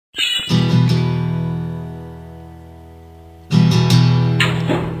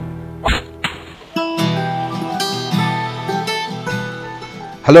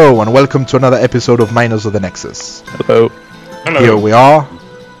Hello and welcome to another episode of Miners of the Nexus. Hello. Hello. Here we are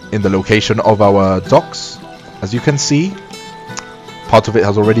in the location of our docks. As you can see, part of it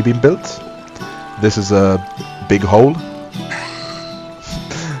has already been built. This is a big hole.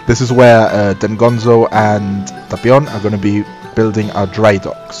 This is where Dengonzo and Tapion are going to be building our dry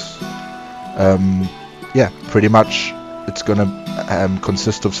docks. Yeah, pretty much it's going to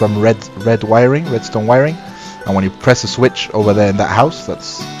consist of some redstone wiring. And when you press a switch over there in that house,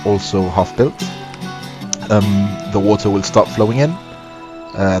 that's also half built, the water will start flowing in,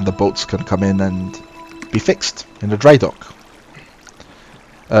 and the boats can come in and be fixed in the dry dock.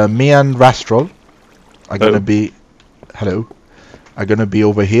 Me and Rastrol are going to be, are going to be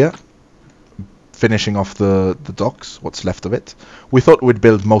over here, finishing off the docks, what's left of it. We thought we'd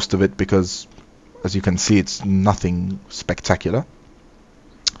build most of it because, as you can see, it's nothing spectacular.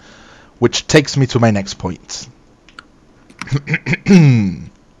 Which takes me to my next point.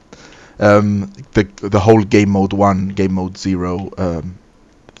 The whole game mode 1, game mode 0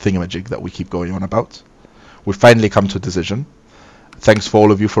 thingamajig that we keep going on about. We've finally come to a decision. Thanks for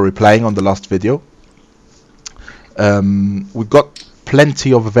all of you for replying on the last video. We've got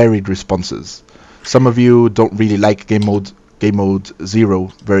plenty of varied responses. Some of you don't really like game mode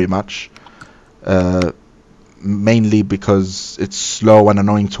 0 very much. Mainly because it's slow and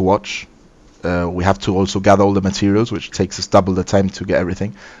annoying to watch. We have to also gather all the materials, which takes us double the time to get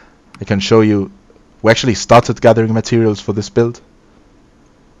everything. I can show you, we actually started gathering materials for this build.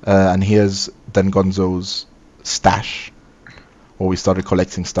 And here's Dengonzo's stash, where we started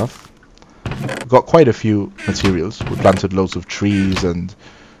collecting stuff. Got quite a few materials. We planted loads of trees and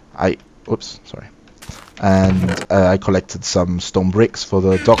I collected some stone bricks for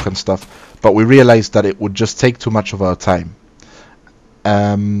the dock and stuff. But we realized that it would just take too much of our time.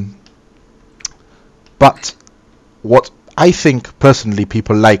 But what I think personally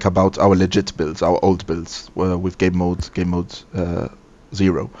people like about our legit builds, our old builds with game mode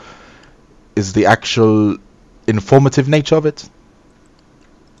 0, is the actual informative nature of it.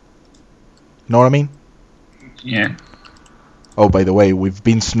 Know what I mean? Yeah. Oh, by the way, we've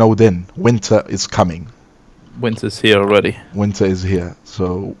been snowed in. Winter is coming. Winter's here already. Winter is here.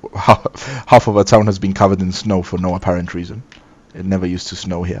 So half of our town has been covered in snow for no apparent reason. It never used to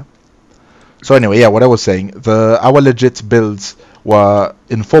snow here. So anyway, yeah, what I was saying, our legit builds were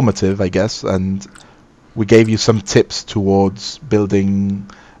informative, I guess, and we gave you some tips towards building.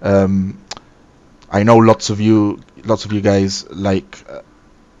 I know lots of you guys like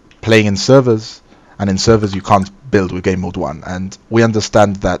playing in servers, and in servers you can't build with game mode 1, and we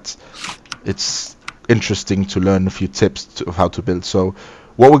understand that it's interesting to learn a few tips of how to build. So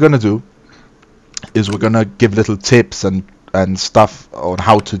what we're gonna do is we're gonna give little tips and stuff on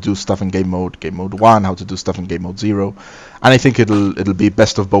how to do stuff in game mode 1, how to do stuff in game mode 0, and I think it'll be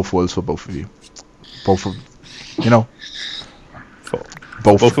best of both worlds for both of you. Both of you.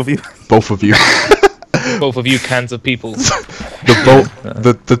 Both of you cans of people.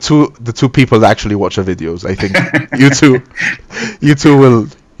 the two people that actually watch our videos. I think you two will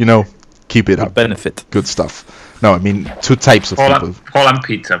keep it up. Benefit. Good stuff. No, I mean two types of people. Paul and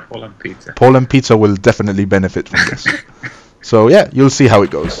Peter. Paul and Peter will definitely benefit from this. So yeah, you'll see how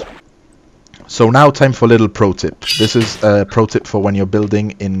it goes. So now time for a little pro tip. This is a pro tip for when you're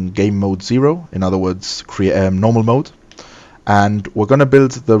building in game mode 0. In other words, create normal mode. And we're going to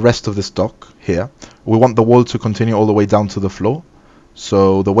build the rest of this dock here. We want the wall to continue all the way down to the floor.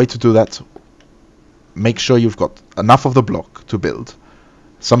 So the way to do that, make sure you've got enough of the block to build,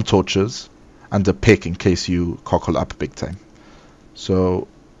 some torches, and a pick in case you cockle up big time. So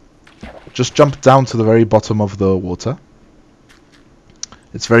just jump down to the very bottom of the water.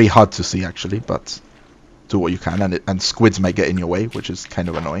 It's very hard to see actually, but do what you can, and squids might get in your way, which is kind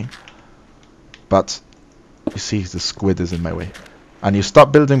of annoying. But you see the squid is in my way. And you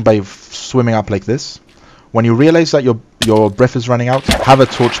start building by swimming up like this. When you realize that your breath is running out, have a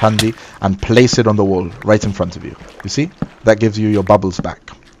torch handy and place it on the wall right in front of you. You see? That gives you your bubbles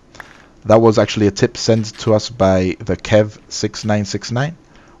back. That was actually a tip sent to us by the Kev6969,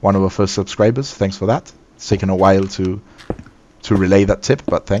 one of our first subscribers. Thanks for that. It's taken a while to relay that tip,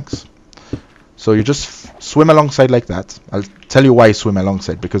 but thanks. So you just swim alongside like that. I'll tell you why you swim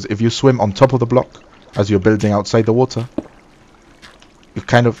alongside, because if you swim on top of the block as you're building outside the water, you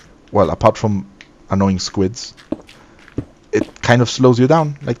kind of, well, apart from annoying squids, it kind of slows you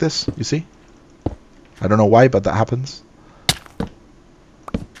down like this, you see? I don't know why, but that happens.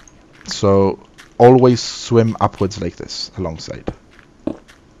 So always swim upwards like this alongside.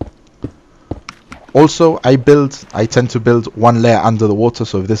 Also, I tend to build one layer under the water.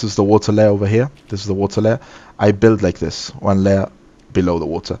 So if this is the water layer over here, this is the water layer, I build like this, one layer below the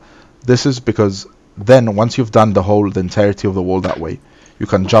water. This is because then once you've done the entirety of the wall that way, you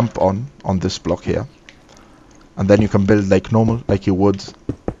can jump on this block here, and then you can build like normal, like you would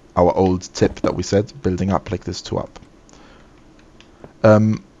our old tip that we said, building up like this, 2 up.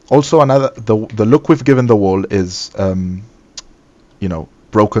 Also, the look we've given the wall is you know,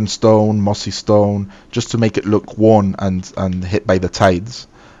 broken stone, mossy stone, just to make it look worn and hit by the tides,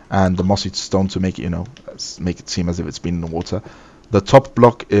 and the mossy stone to make it, you know, make it seem as if it's been in the water. The top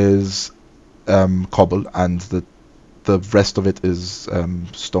block is cobble, and the rest of it is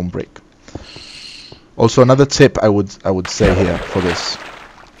stone brick. Also, another tip I would say here for this,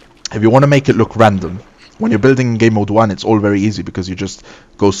 if you want to make it look random, when you're building in game mode 1, it's all very easy because you just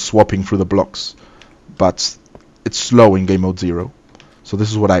go swapping through the blocks, but it's slow in game mode 0. So this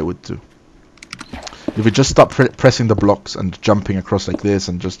is what I would do. If you just stop pressing the blocks and jumping across like this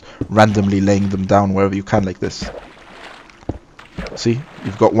and just randomly laying them down wherever you can like this. See,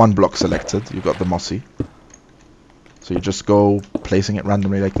 you've got 1 block selected, you've got the mossy. So you just go placing it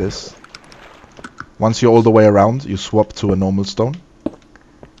randomly like this. Once you're all the way around, you swap to a normal stone.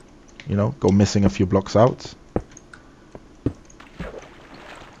 You know, go missing a few blocks out.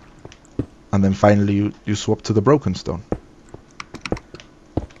 And then finally you swap to the broken stone.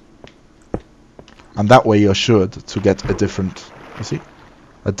 And that way you're assured to get a different, you see,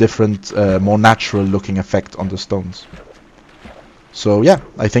 a different, more natural looking effect on the stones. So yeah,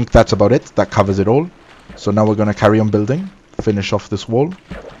 I think that's about it. That covers it all. So now we're going to carry on building, finish off this wall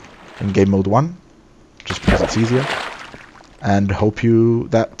in game mode 1, just because it's easier. And hope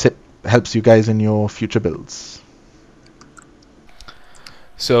that tip helps you guys in your future builds.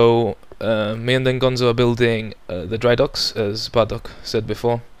 So me and then Gonzo are building the dry docks, as Bardock said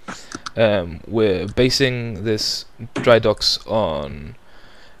before. We're basing this dry docks on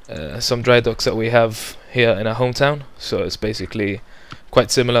some dry docks that we have here in our hometown, so it's basically quite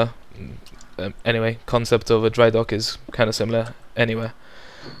similar. Anyway, concept of a dry dock is kind of similar anywhere.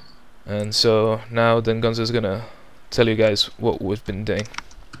 And so now then Gonzo's gonna tell you guys what we've been doing.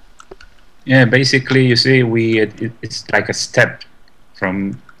 Yeah, basically, you see, it's like a step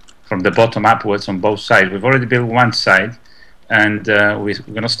from the bottom upwards on both sides. We've already built one side, and we're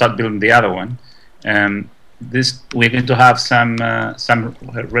going to start building the other one. We're going to have some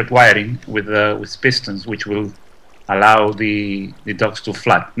red wiring with pistons, which will allow the docks to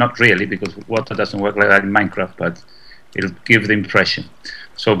flood. Not really, because water doesn't work like that in Minecraft, but it'll give the impression.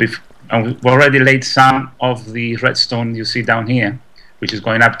 So and we've already laid some of the redstone you see down here, which is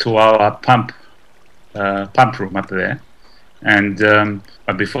going up to our pump room up there. And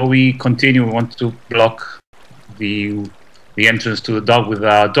but before we continue, we want to block the entrance to the dock with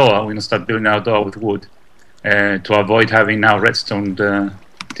our door. We're going to start building our door with wood to avoid having our redstone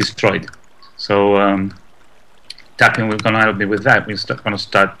destroyed. So Tapping will going to help me with that. We're going to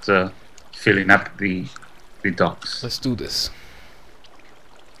start filling up the docks. Let's do this.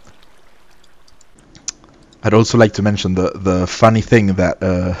 I'd also like to mention the funny thing that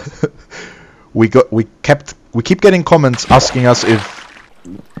we keep getting comments asking us if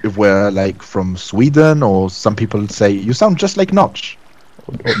we're like from Sweden, or some people say you sound just like Notch.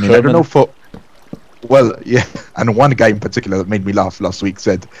 I mean, I don't know well, yeah, and one guy in particular that made me laugh last week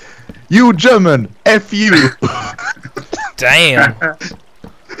said, "You German, F you." Damn.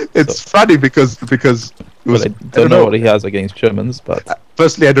 It's funny because it was, I don't know what he has against Germans, but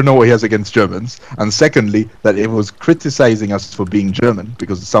firstly, I don't know what he has against Germans, and secondly, that it was criticizing us for being German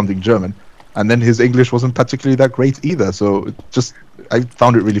because it's sounding German, and then his English wasn't particularly that great either. So I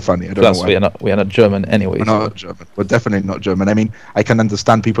found it really funny. I don't know why. we are not German anyway. We're not German. We're definitely not German. I mean, I can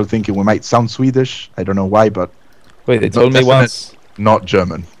understand people thinking we might sound Swedish. I don't know why, but wait, they told me once. Not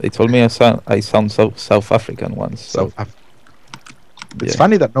German. They told me I sound South African once. So. It's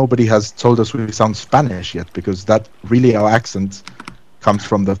funny that nobody has told us we sound Spanish yet, because that really, our accent comes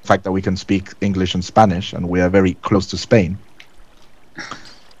from the fact that we can speak English and Spanish, and we are very close to Spain.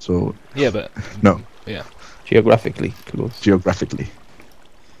 So yeah, but no. Yeah. Geographically close. Geographically.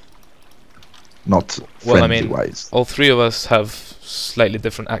 Not well, I mean, wise. All three of us have slightly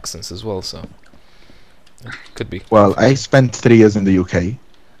different accents as well, so it could be. Well, I spent 3 years in the UK,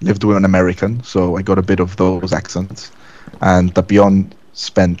 lived with an American, so I got a bit of those accents. And the Beyond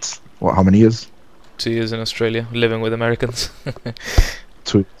spent, what, how many years? 2 years in Australia, living with Americans.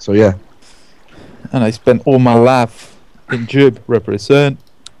 2. So yeah. And I spent all my life in Gib, represent.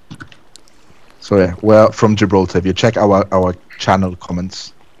 So yeah, we're from Gibraltar. If you check our channel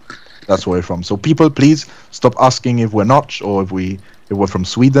comments, that's where we're from. So people, please stop asking if we're Notch, or if we're from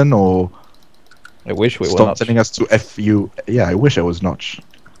Sweden, or I wish we were stop Notch. telling us to F you. Yeah, I wish I was Notch.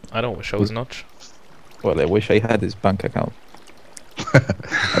 I don't wish I was Notch. Well, I wish I had his bank account.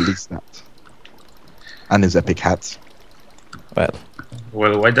 At least that. And his epic hat. Well,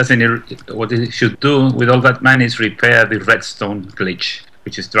 Well, why doesn't he? What he should do with all that money is repair the redstone glitch,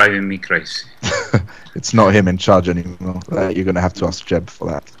 which is driving me crazy. It's not him in charge anymore. You're gonna have to ask Jeb for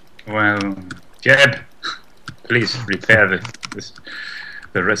that. Well, Jeb, please repair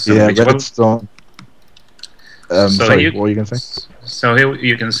the redstone Yeah, glitch. Well, redstone. so Sorry, you- what were you gonna say? So here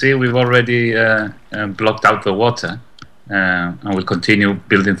you can see we've already blocked out the water, and we'll continue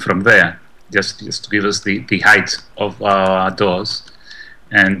building from there, just to give us the height of our doors,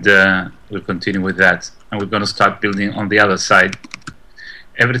 and we'll continue with that. And we're going to start building on the other side.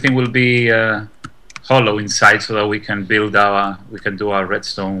 Everything will be hollow inside, so that we can do our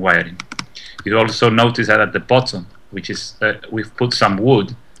redstone wiring. You also notice that at the bottom, which is we've put some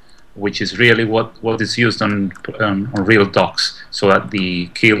wood, which is really what is used on real docks, so that the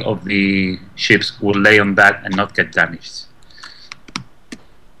keel of the ships will lay on that and not get damaged.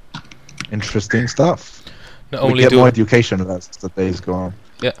 Interesting stuff. Not We only get do more education as the days go on.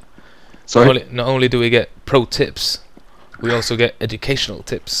 Yeah. Sorry? not only do we get pro tips, we also get educational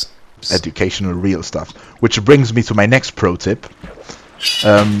tips. Educational real stuff. Which brings me to my next pro tip.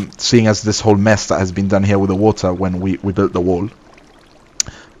 Seeing as this whole mess that has been done here with the water when we built the wall.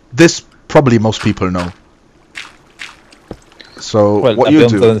 This probably most people know. So well, what I you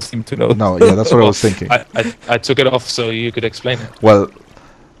don't do? seem to know. No, yeah, that's what I was thinking. I took it off so you could explain it. Well,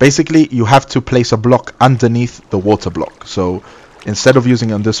 basically you have to place a block underneath the water block. So instead of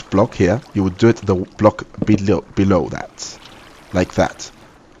using on this block here, you would do it the block below that, like that.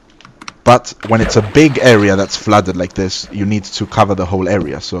 But when it's a big area that's flooded like this, you need to cover the whole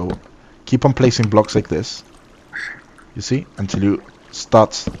area. So keep on placing blocks like this. You see, until you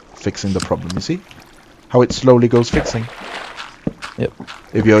start fixing the problem. You see how it slowly goes fixing. Yep.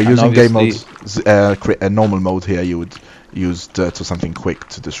 If you're And using game mode, obviously- a normal mode here, you would use dirt or something quick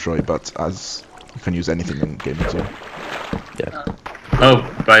to destroy. But as you can use anything in game mode zero. Yeah.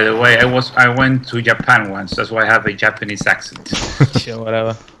 Oh, by the way, I went to Japan once. That's why I have a Japanese accent. Sure,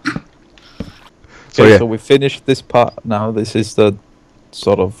 whatever. So Okay, yeah, so we finished this part now. This is the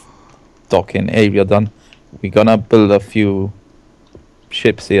sort of docking area done. We're gonna build a few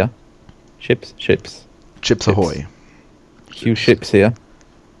ships here. Ships. chips ahoy. Few ships here,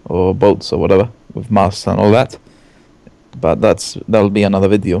 or boats or whatever, with masts and all that. But that'll be another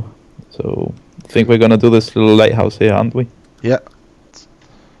video. So I think we're gonna do this little lighthouse here, aren't we? Yeah.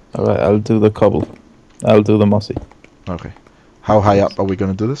 All right, I'll do the cobble. I'll do the mossy. Okay. How high up are we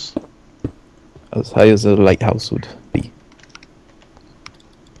gonna do this? As high as a lighthouse would be.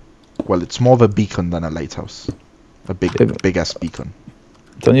 Well, it's more of a beacon than a lighthouse. A big ass beacon.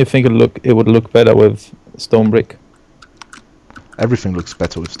 Don't you think it would look better with stone brick? Everything looks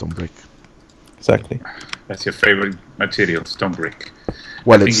better with stone brick. Exactly. That's your favorite material, stone brick.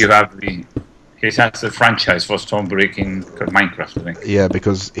 Well, I think it's you have he has a franchise for stone brick in Minecraft, I think. yeah,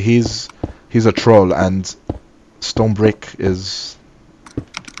 because he's a troll and stone brick is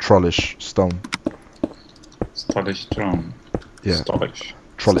trollish stone. Stollish throne. Yeah. Stollish.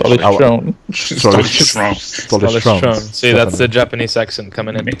 Trollish. Solid How- stone. Stollish throne. Stollish Throne. throne. See, that's the Japanese accent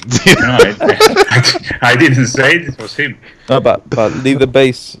coming in. No, I didn't say it. It was him. No, but leave the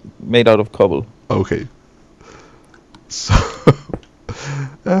base made out of cobble. Okay. So,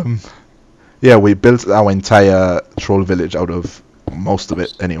 yeah, we built our entire troll village out of most of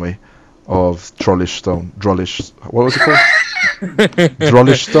it anyway, of trollish stone. Drollish. What was it called?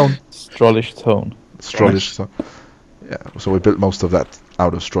 Drollish stone. Strollish stone. Strollish stone. Yeah. So we built most of that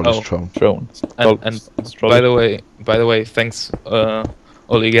out of Strollish stone. Throne. And by the way, thanks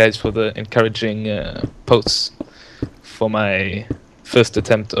all you guys for the encouraging posts for my first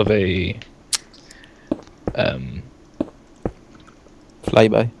attempt of a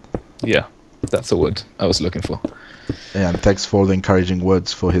Flyby. yeah, that's the word I was looking for. Yeah, and thanks for all the encouraging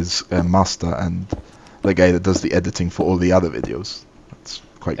words for his master and the guy that does the editing for all the other videos. That's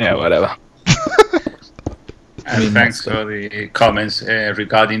quite cool. Yeah, whatever. And thanks for the comments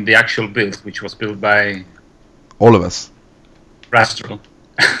regarding the actual build, which was built by All of us. Rastro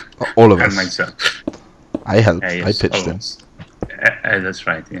All of and us. myself. I helped. Yes, I pitched all of him. us. That's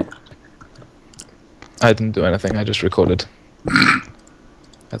right, yeah. I didn't do anything. I just recorded.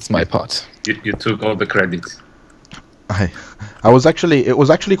 That's my part. You took all the credit. It was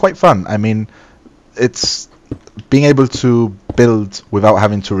actually quite fun. I mean, it's being able to build without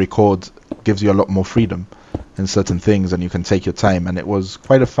having to record gives you a lot more freedom in certain things, and you can take your time, and it was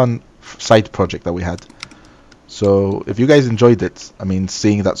quite a fun side project that we had. So if you guys enjoyed it, I mean,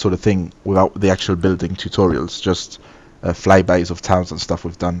 seeing that sort of thing without the actual building tutorials, just flybys of towns and stuff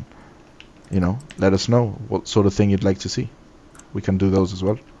we've done, you know, let us know what sort of thing you'd like to see. we can do those as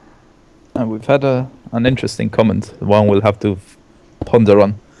well. And we've had an interesting comment. The one we'll have to ponder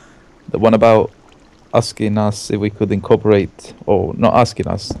on. The one about asking us if we could incorporate, or not asking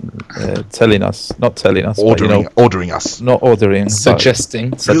us, telling us, not telling us, Ordering, but, you know, ordering us. not ordering, Suggesting.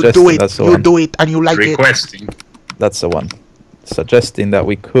 but suggesting. That's the one. do it, and you like Requesting. That's the one. Suggesting that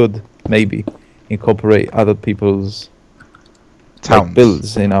we could maybe incorporate other people's Towns.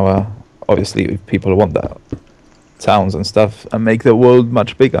 builds in our, obviously if people want that, towns and stuff, and make the world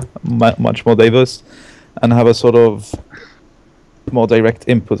much bigger, much more diverse, and have a sort of more direct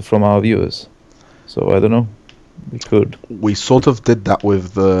input from our viewers. So I don't know, we could. We sort of did that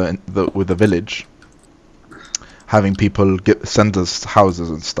with the village, having people send us houses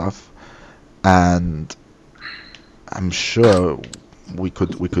and stuff, and I'm sure we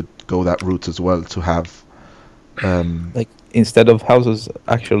could go that route as well to have Like instead of houses,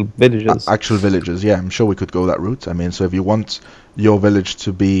 actual villages. actual villages. Yeah, I'm sure we could go that route. I mean, so if you want your village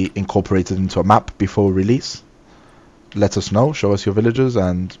to be incorporated into a map before release, let us know, show us your villages,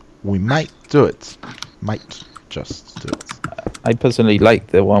 and we might do it. Might just do it. I personally like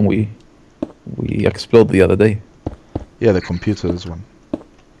the one we explored the other day. Yeah, the computers one.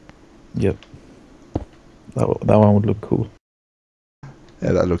 Yep. That one would look cool.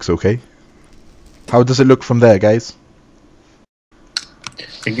 Yeah, that looks okay. How does it look from there, guys? I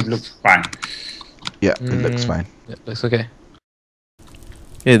think it looks fine. Yeah, it looks fine. Yeah, looks okay.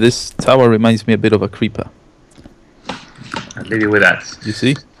 Yeah, this tower reminds me a bit of a creeper. I'll leave you with that. You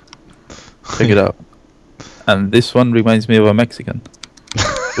see? Check it out. And this one reminds me of a Mexican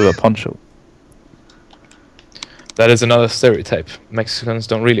with a poncho. That is another stereotype. Mexicans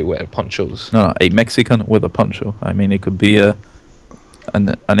don't really wear ponchos. No, a Mexican with a poncho. I mean, it could be an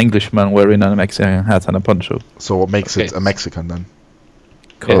Englishman wearing a Mexican hat and a poncho. So what makes it Okay. a Mexican then?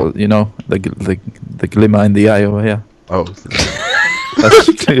 Called, you know, the glimmer in the eye over here. Oh,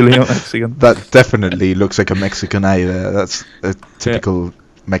 That's clearly a Mexican. that definitely looks like a Mexican eye there. That's a typical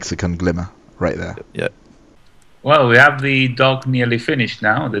Mexican glimmer right there. Yeah. Well, we have the dock nearly finished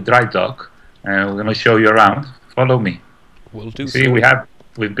now, the dry dock. We're going to show you around. Follow me. We'll do See, so.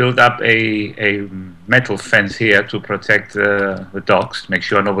 we built up a metal fence here to protect the docks, make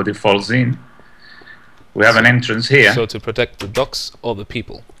sure nobody falls in. We have an entrance here. So to protect the docks or the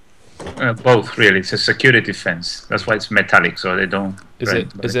people? Both, really. It's a security fence. That's why it's metallic, so they don't.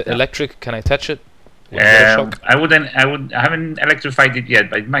 Is it electric? Can I touch it? Will I get a shock? I haven't electrified it yet,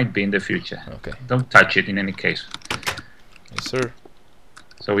 but it might be in the future. Okay. Don't touch it in any case. Yes, sir.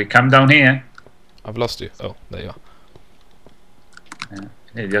 So we come down here. I've lost you. Oh, there you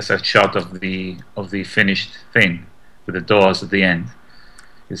are. Just a shot of the finished thing with the doors at the end.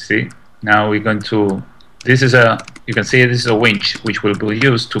 You see. Now we're going to. This is a. You can see this is a winch which will be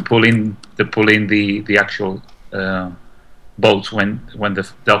used to pull in the actual boats when the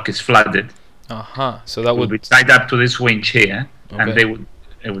dock is flooded. So that Will would be tied up to this winch here, and Okay.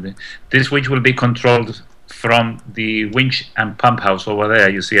 this winch will be controlled from the winch and pump house over there.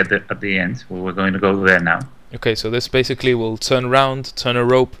 You see at the end. We're going to go there now. Okay, so this basically will turn around, turn a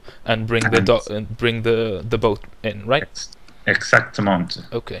rope, and bring the boat in, right? Exactement.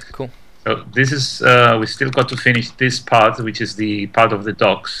 Okay, cool. So this is we still got to finish this part, which is the part of the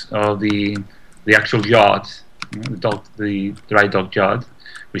docks or the actual yard, the dry dock yard,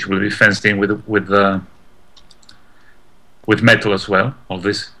 which will be fenced in with metal as well. All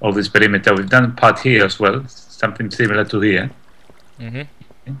this perimeter. We've done part here as well, something similar to here.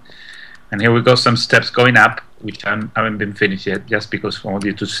 And here we got some steps going up, which haven't been finished yet, just because I want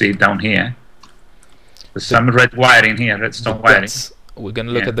you to see down here. There's some red wiring here, redstone wiring. Guts. We're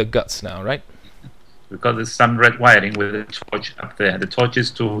gonna look at the guts now, right? We've got some red wiring with a torch up there. The torch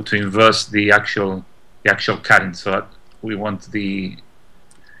is to inverse the actual current, so that we want the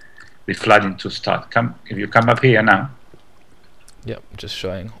flooding to start. If you come up here now. Yep, just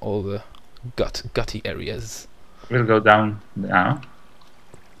showing all the gutty areas. We'll go down now.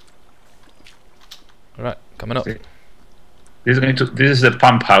 Alright, coming up. See. This is the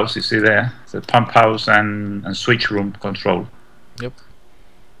pump house. You see there, it's the pump house and switch room control. Yep.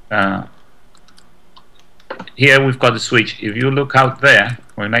 Here we've got the switch. If you look out there,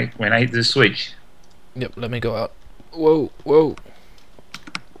 when I hit the switch. Yep, let me go out. Whoa.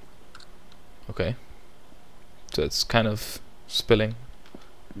 Okay. So it's kind of spilling.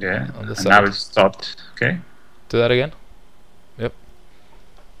 Yeah. On the and side. now it's stopped. Okay. Do that again. Yep.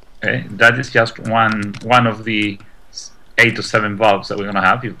 Okay. That is just one of the 8 or 7 valves that we're gonna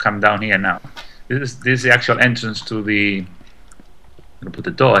have. You come down here now. This is the actual entrance to the. I'm gonna put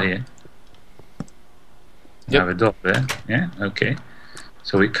the door here. Yep. Have a door there. Yeah. Okay.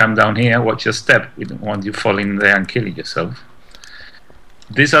 So we come down here. Watch your step. We don't want you falling there and killing yourself.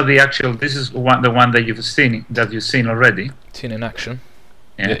 These are the actual. This is the one that you've seen already. Seen in action.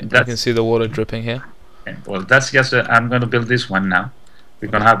 Yeah, Yeah, you can see the water dripping here. well, that's just. I'm going to build this one now. We're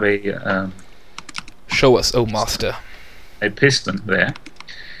going to have a Show us, oh master. piston there.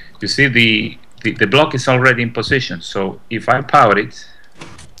 You see the block is already in position. So if I power it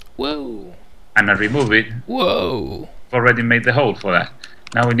Whoa. and I remove it, Whoa. I've already made the hole for that.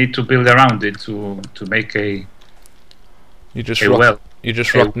 Now we need to build around it to make a You just well.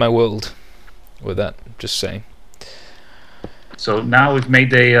 rocked my world with that. Just saying. So now we've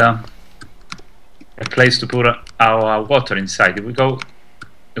made a place to put our water inside. If we go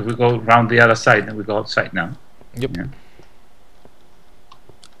round the other side, and we go outside now. Yep. Yeah.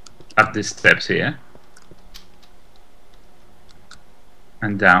 Up these steps here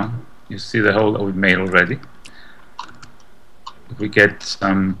and down. You see the hole that we've made already. If we get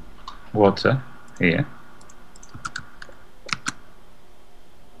some water here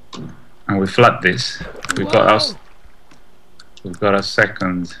and we flood this, we've got a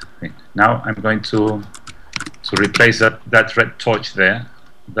second thing. Now I'm going to replace that red torch there,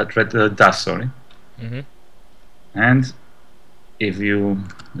 that red dust, sorry. And if you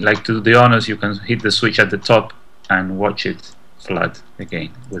like to do the honors, you can hit the switch at the top and watch it flood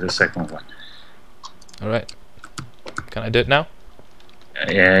again with the second one. Alright. Can I do it now?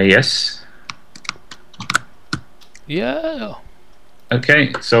 Yes. Yeah.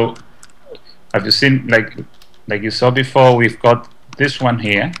 Okay, so have you seen, like you saw before, we've got this one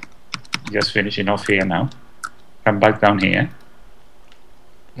here. Just finishing off here now. Come back down here.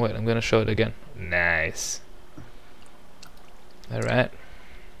 Wait, I'm gonna show it again. Nice. Alright.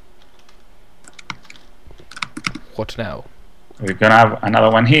 What now? We're gonna have another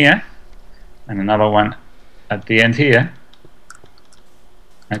one here and another one at the end here.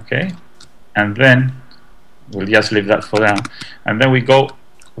 Okay, and then we'll just leave that for now. And then we go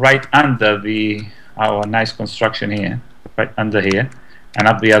right under our nice construction here, right under here, and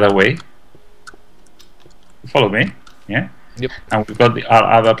up the other way. Follow me, yeah? Yep. And we've got our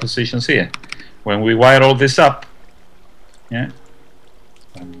other positions here. When we wire all this up, yeah.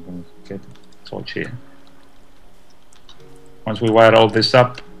 I'm going to get a torch here. Once we wire all this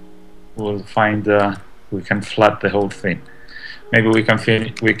up, we'll find we can flood the whole thing. Maybe we can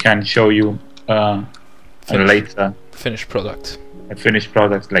show you later Finished product. a finished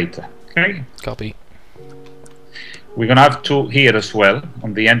product later. Okay. Copy. We're gonna have two here as well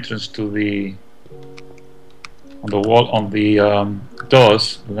on the entrance to the wall on the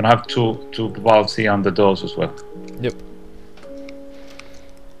doors. We're gonna have two valves here on the doors as well. Yep.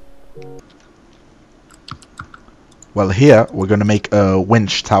 Well, here we're going to make a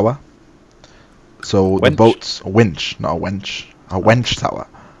winch tower. So the Wench? boats, a winch, not a wench, a wench tower.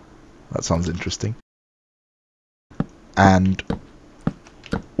 That sounds interesting. And,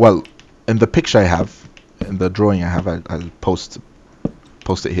 well, in the picture I have, in the drawing I have, I'll post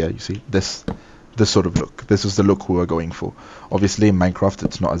it here. You see this sort of look. This is the look we were going for. Obviously, in Minecraft,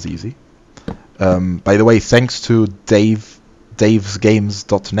 it's not as easy. By the way, thanks to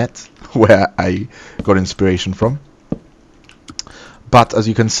davesgames.net, where I got inspiration from. But as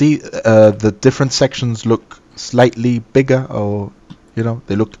you can see, the different sections look slightly bigger, or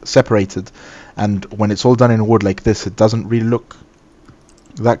they look separated. And when it's all done in wood like this, it doesn't really look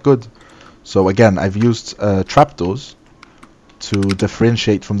that good. So again, I've used trapdoors to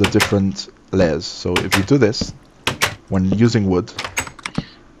differentiate from the different layers. So if you do this when using wood,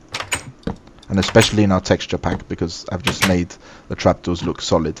 and especially in our texture pack, because I've just made the trapdoors look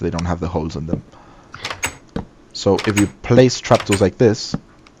solid, they don't have the holes in them. So if you place trapdoors like this,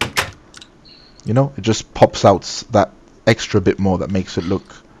 it just pops out that extra bit more that makes it look,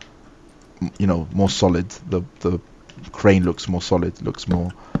 more solid. The crane looks more solid, looks more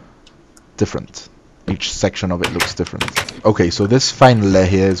different. Each section of it looks different. Okay, so this final layer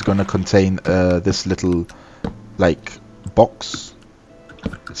here is going to contain this little, box,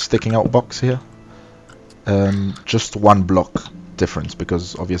 sticking out box here. Just one block difference,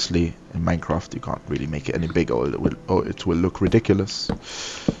 because obviously in Minecraft you can't really make it any bigger, or it will look ridiculous.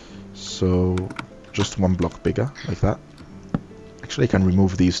 So just one block bigger, like that. Actually, I can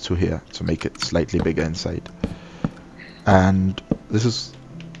remove these two here to make it slightly bigger inside. And this is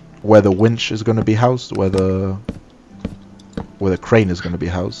where the winch is going to be housed, where the crane is going to be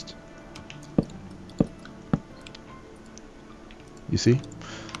housed. You see?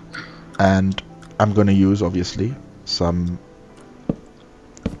 And I'm going to use, obviously, some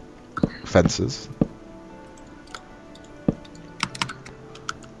fences.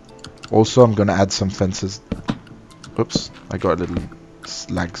 Also, I'm going to add some fences. Oops, I got a little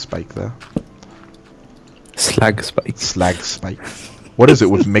slag spike there. Slag spike. Slag spike. What is it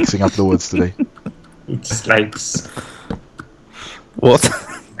with mixing up the words today? It's like What?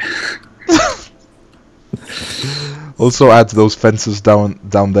 Also add those fences down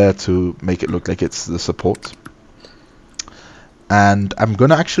there to make it look like it's the support. And I'm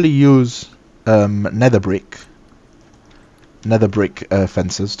gonna actually use nether brick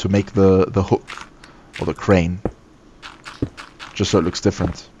fences to make the hook or the crane, just so it looks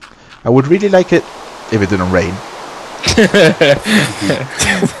different. I would really like it if it didn't rain.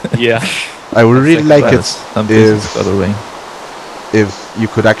 Yeah. I would really like it if you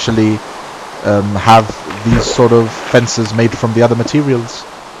could actually have these sort of fences made from the other materials,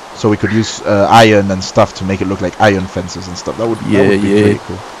 so we could use iron and stuff to make it look like iron fences and stuff. That would be really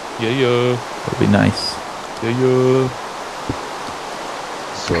cool. Yeah. That'd be nice. Yeah.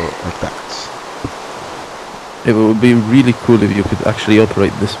 So like that. It would be really cool if you could actually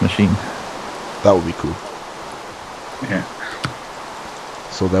operate this machine. That would be cool. yeah.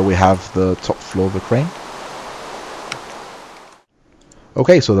 So there we have the top floor of the crane.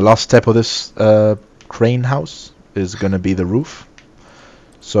 Okay, so the last step of this crane house is going to be the roof.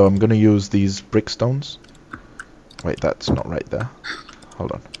 So I'm going to use these brick stones. Wait, that's not right there.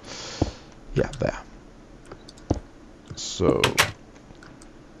 Hold on. Yeah, there. So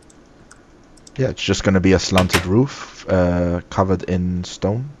yeah, it's just going to be a slanted roof covered in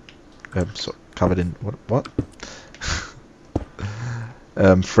stone. So covered in what?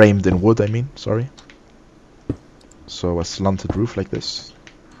 Framed in wood, I mean, sorry. So a slanted roof like this.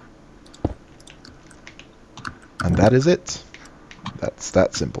 And that is it. That's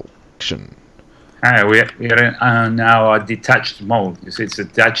that simple. We are now a detached mode. You see, it's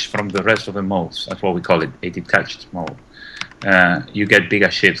detached from the rest of the modes. That's what we call it, a detached mode. You get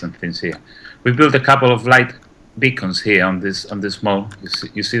bigger shapes and things here. We built a couple of light beacons here on this mode.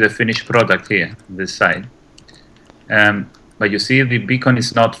 You see the finished product here on this side. But you see the beacon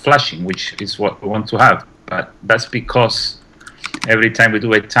is not flashing, which is what we want to have. But that's because every time we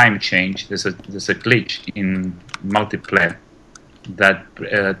do a time change, there's a glitch in multiplayer that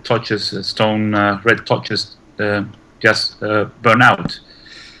torches, stone red torches just burn out.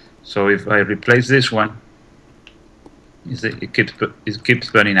 So if I replace this one, it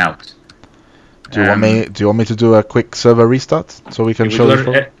keeps burning out. Do you want me to do a quick server restart so we can show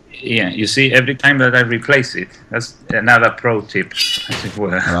you? Yeah, you see, every time that I replace it, that's another pro tip, as it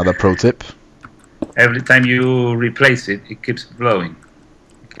were. Another pro tip. Every time you replace it, it keeps blowing,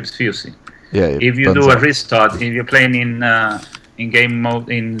 it keeps fusing. Yeah. If you do a restart, if you're playing in game mode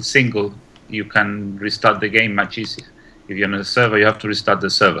in single, you can restart the game much easier. If you're on a server, you have to restart the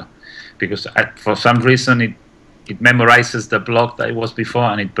server because for some reason it memorizes the block that it was before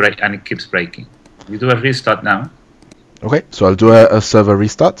and it keeps breaking. You do a restart now. Okay, so I'll do a server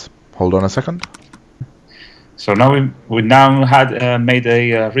restart. Hold on a second. So now we now made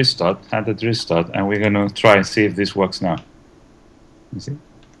a restart, and we're gonna try and see if this works now. You see?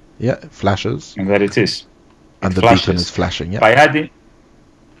 Yeah, it flashes. And there it is. And the beacon is flashing. Yeah.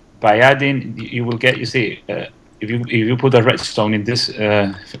 By adding, you will get. You see, if you put a redstone in this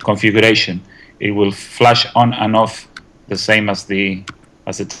configuration, it will flash on and off the same as the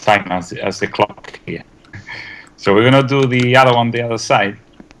time as the clock here. So we're gonna do the other one, the other side.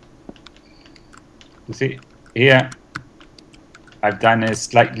 You see here, I've done it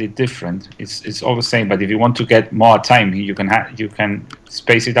slightly different. It's all the same, but if you want to get more time, you can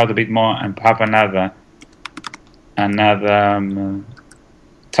space it out a bit more and have another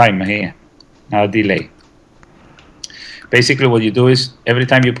timer here, another delay. Basically, what you do is every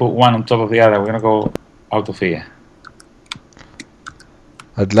time you put one on top of the other, we're gonna go out of here.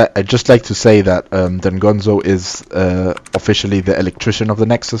 I'd just like to say that Dengonzo is officially the electrician of the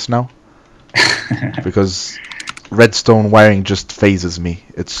Nexus now, because redstone wiring just phases me.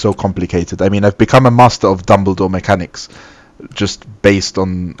 It's so complicated. I mean, I've become a master of Dumbledore mechanics, just based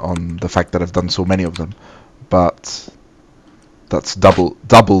on the fact that I've done so many of them. But that's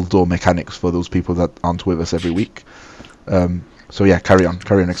double door mechanics for those people that aren't with us every week. So yeah, carry on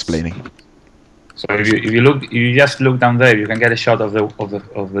explaining. So if you just look down there, you can get a shot of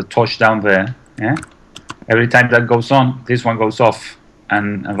the torch down there. Yeah. Every time that goes on, this one goes off,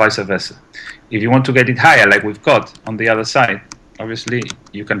 and vice versa. If you want to get it higher, like we've got on the other side, obviously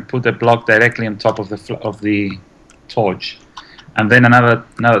you can put the block directly on top of the torch, and then another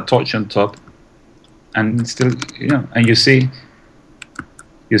torch on top, and still, and you see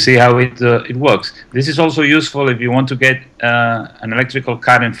how it works. This is also useful if you want to get an electrical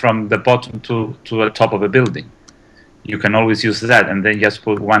current from the bottom to the top of a building. You can always use that, and then just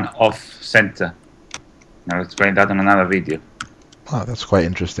put one off center. I'll explain that on another video. Oh, that's quite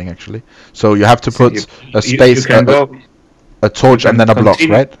interesting, actually. So you have to put a space. A torch and then a block,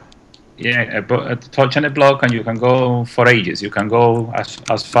 right? Yeah, a torch and a block, and you can go for ages. You can go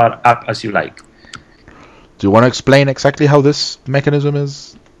as far up as you like. Do you want to explain exactly how this mechanism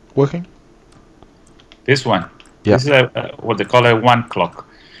is working? This one. Yeah. This is what they call a one clock.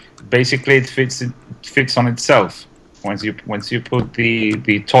 Basically, it fits on itself. Once you put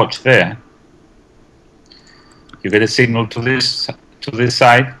the torch there, you get a signal to this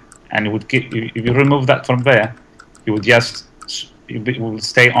side, and it would if you remove that from there, it will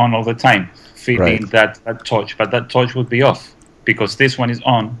stay on all the time, feeding that torch. But that torch would be off because this one is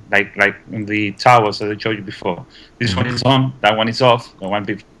on, like in the towers that I showed you before. This one is on, that one is off. The one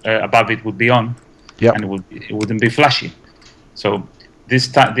above it would be on, and it wouldn't be flashing. So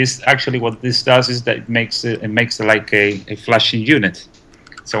this actually what this does is that it makes like a flashing unit.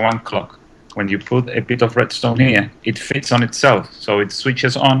 So one clock. When you put a bit of redstone here, it fits on itself. So it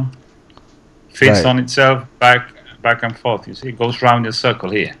switches on, fits on itself, back and forth. You see, it goes round in a circle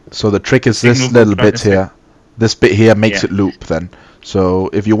here. So the trick is this little bit here. This bit here makes it loop then. So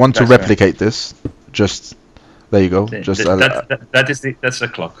if you want to replicate this, just there you go. That's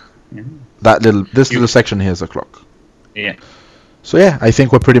the clock. This little section here is a clock. Yeah. So yeah, I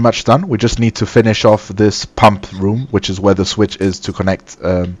think we're pretty much done. We just need to finish off this pump room, which is where the switch is to connect.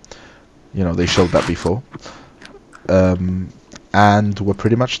 You know, they showed that before. And we're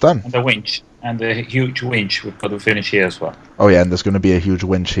pretty much done. And the winch. And the huge winch we've got to finish here as well. Oh yeah, and there's going to be a huge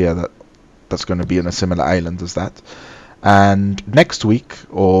winch here that's going to be in a similar island as that. And next week,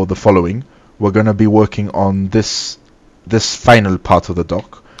 or the following, we're going to be working on this final part of the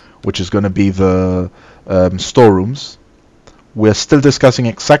dock, which is going to be the storerooms. We're still discussing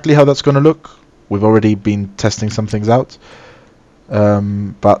exactly how that's going to look. We've already been testing some things out.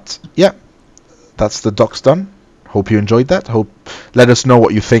 But yeah, that's the docks done. Hope you enjoyed that. Let us know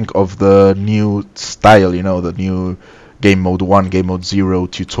what you think of the new style, you know, the new Game Mode 1, Game Mode 0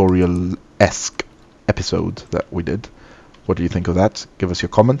 tutorial-esque episode that we did. What do you think of that? Give us your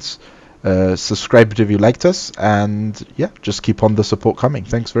comments. Subscribe if you liked us, and yeah, just keep on the support coming.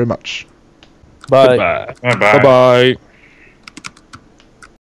 Thanks very much. Bye. Bye. Bye-bye.